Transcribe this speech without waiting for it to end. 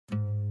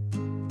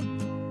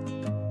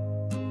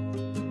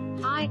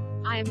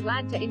I am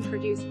glad to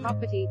introduce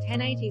property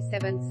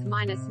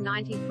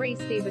 1087-93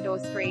 Stevedore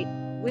Street,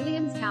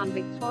 Williamstown,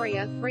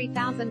 Victoria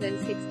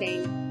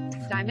 3016.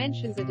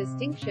 Dimensions a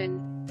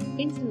distinction.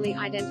 Instantly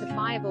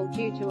identifiable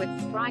due to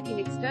its striking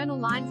external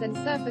lines and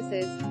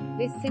surfaces,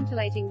 this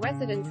scintillating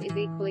residence is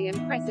equally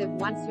impressive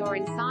once you're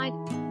inside.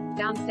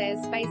 Downstairs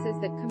spaces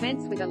that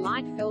commence with a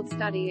light-filled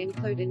study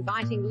include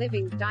inviting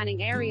living,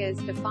 dining areas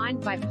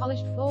defined by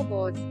polished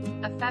floorboards,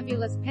 a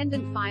fabulous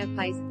pendant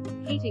fireplace,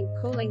 heating,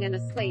 cooling and a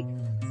sleek,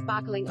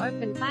 sparkling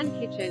open-plan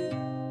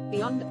kitchen.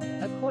 Beyond,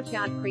 a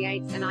courtyard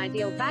creates an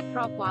ideal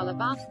backdrop while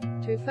above,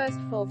 two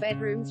first-floor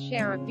bedrooms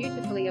share a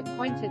beautifully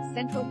appointed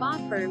central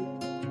bathroom.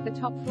 The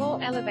top floor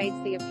elevates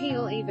the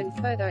appeal even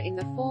further in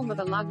the form of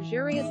a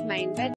luxurious main bedroom.